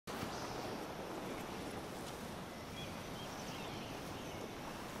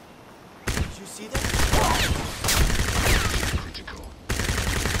you see that? Critical.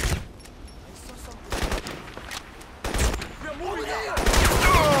 I saw something. We're moving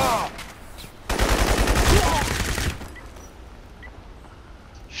out.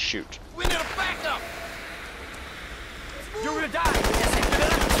 Shoot. We need a backup. You're gonna die.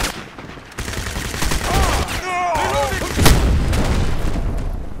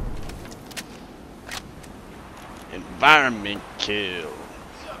 Environment kill.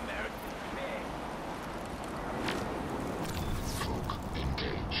 Folk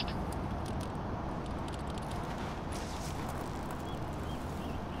engaged.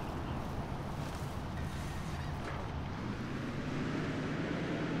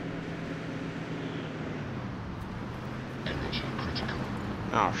 Energy critical.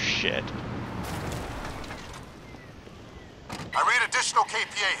 Oh shit. I read additional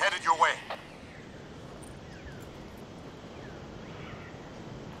KPA headed your way.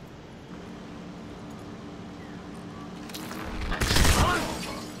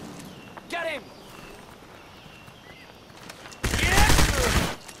 Get him.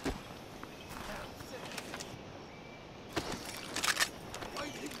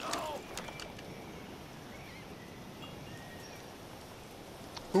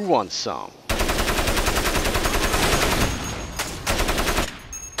 Who wants some?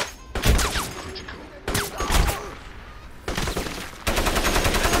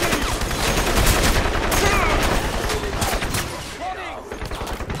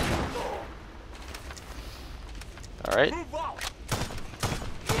 All right.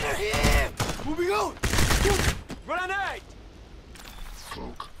 Moving out. Grenade.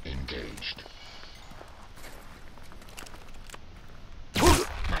 Folk engaged.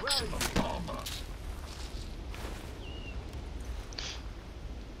 Maximum armor.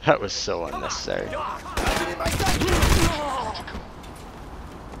 That was so unnecessary.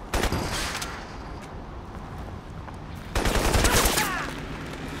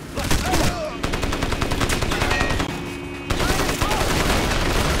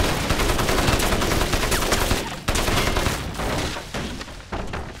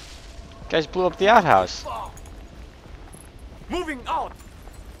 Guys blew up the outhouse. Moving out.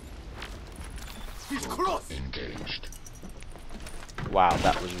 He's close. Engaged. Wow,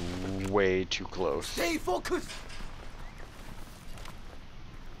 that was way too close. Stay focused.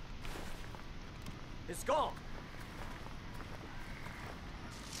 It's gone.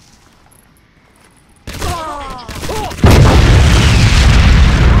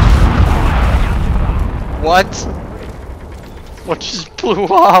 What? What just blew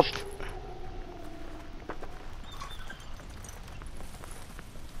up?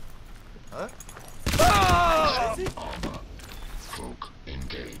 Huh? Armor. Folk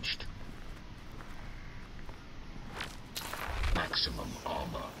engaged. Maximum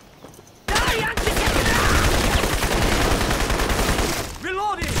armor.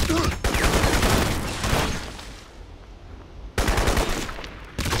 Reloading.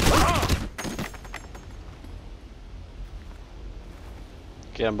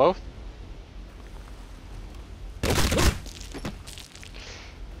 Get them both? Nope.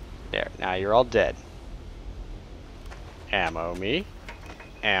 There, now you're all dead. Ammo me.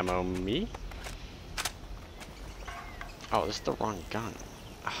 Ammo me. Oh, this is the wrong gun.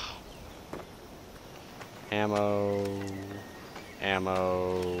 Oh. Ammo.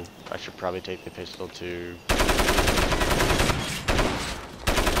 Ammo. I should probably take the pistol too.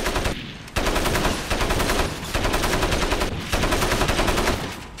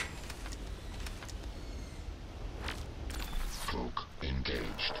 Folk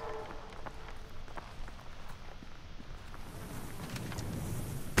engaged.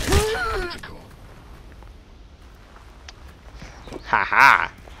 Critical. Haha.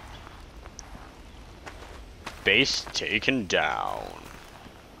 Base taken down.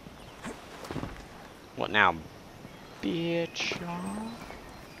 What now, bitch?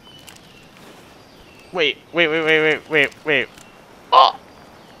 Wait. Oh!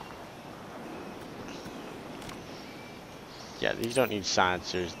 Yeah, these don't need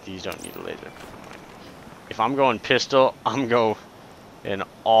silencers. These don't need a laser. If I'm going pistol, I'm going an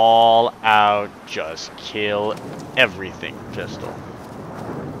all out, just kill everything pistol.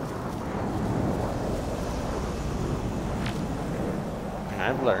 And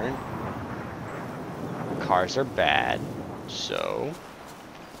I've learned cars are bad, so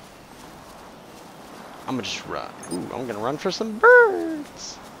I'm gonna just run. Ooh, I'm gonna run for some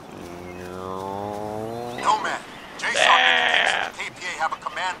birds. Nomad, JSOC indicates that the KPA have a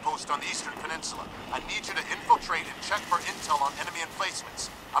command post on the Eastern Peninsula. I need you to infiltrate and check for intel on enemy emplacements.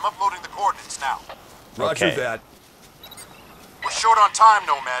 I'm uploading the coordinates now. Roger Okay. that. We're short on time,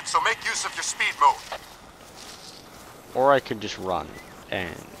 Nomad, so make use of your speed mode. Or I could just run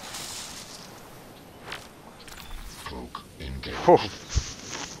and... Cloak engaged. Oh.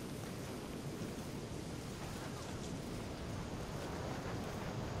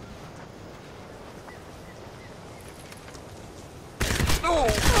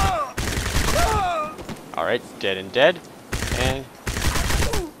 Alright, dead and dead. And...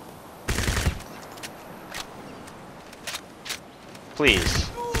 Please.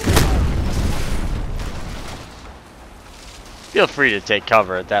 Feel free to take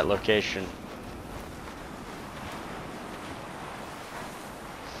cover at that location.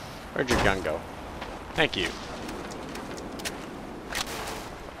 Where'd your gun go? Thank you.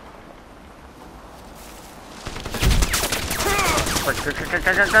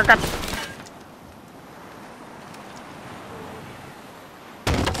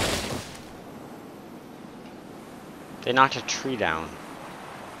 They knocked a tree down.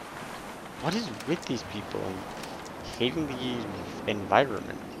 What is with these people and hating the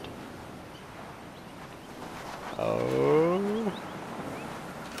environment? Oh.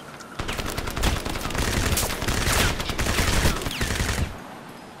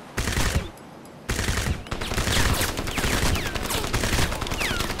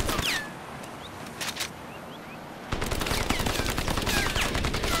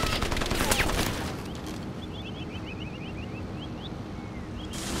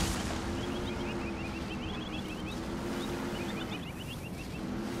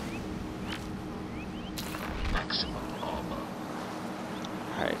 Maximum armor.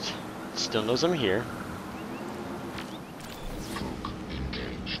 Alright. Still knows I'm here. Cloak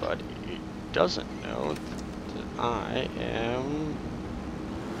engaged. But it doesn't know that I am...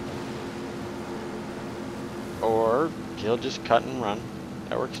 Or he'll just cut and run.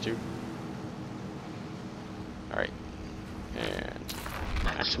 That works too. Alright. And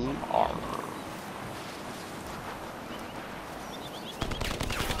maximum armor.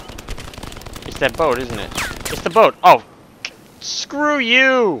 It's that boat, isn't it? It's the boat! Oh! Screw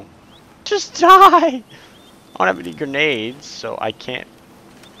you! Just die! I don't have any grenades, so I can't.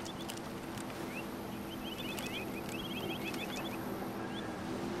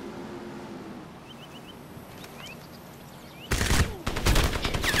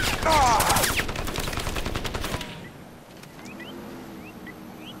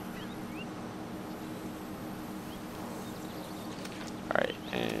 Alright,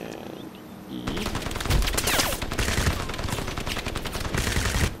 and E.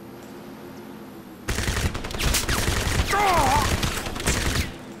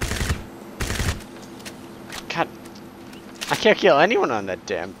 God, I can't kill anyone on that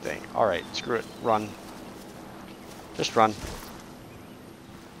damn thing. Alright, screw it. Run. Just run.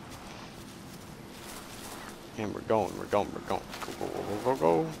 And we're going. Go, go, go, go, go,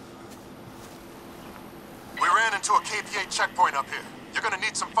 go. We ran into a KPA checkpoint up here. You're gonna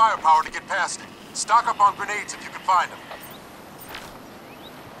need some firepower to get past it. Stock up on grenades if you can find them.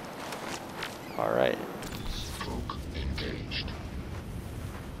 Alright. Cloak engaged.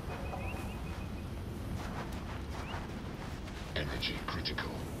 Energy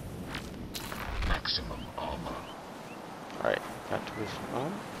critical. Maximum armor. Alright, got to this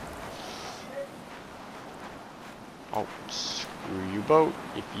one. Oh, screw you boat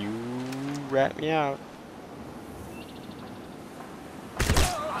if you rat me out.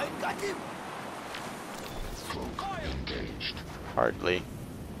 I got him. Cloak engaged. Hardly.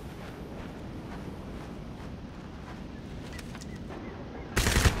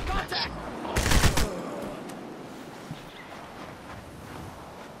 Contact.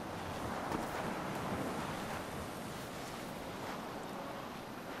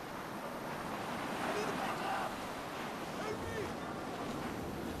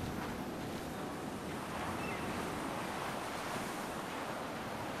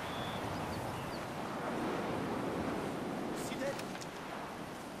 See that?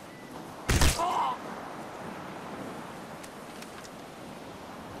 Oh!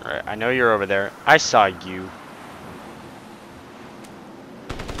 Alright, I know you're over there. I saw you.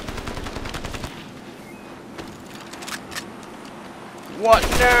 What?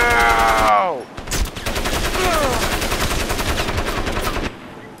 No!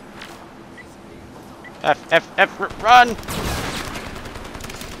 F, run!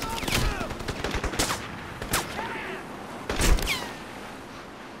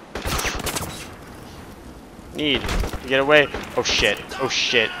 Need to get away. Oh shit. Oh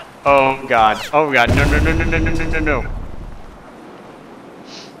shit. Oh god. Oh god. No, no, no, no, no, no, no, no, no.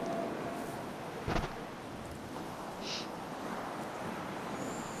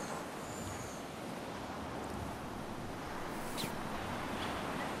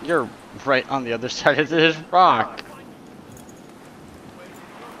 You're right on the other side of this rock.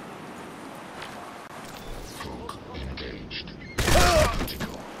 Cloak engaged.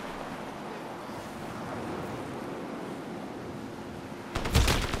 Critical.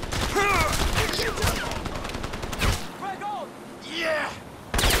 Yeah!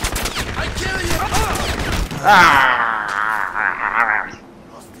 I kill you! Ah!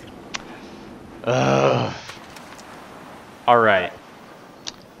 Alright.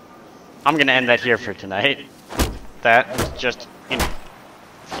 I'm gonna end that here for tonight. That was just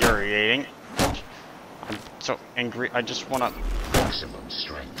infuriating. I'm so angry. I just wanna... Maximum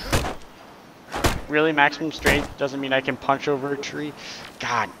strength. Really? Maximum strength doesn't mean I can punch over a tree?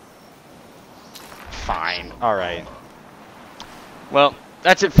 God. Fine. Alright. Well,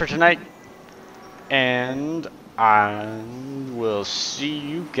 that's it for tonight. And I will see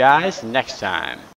you guys next time.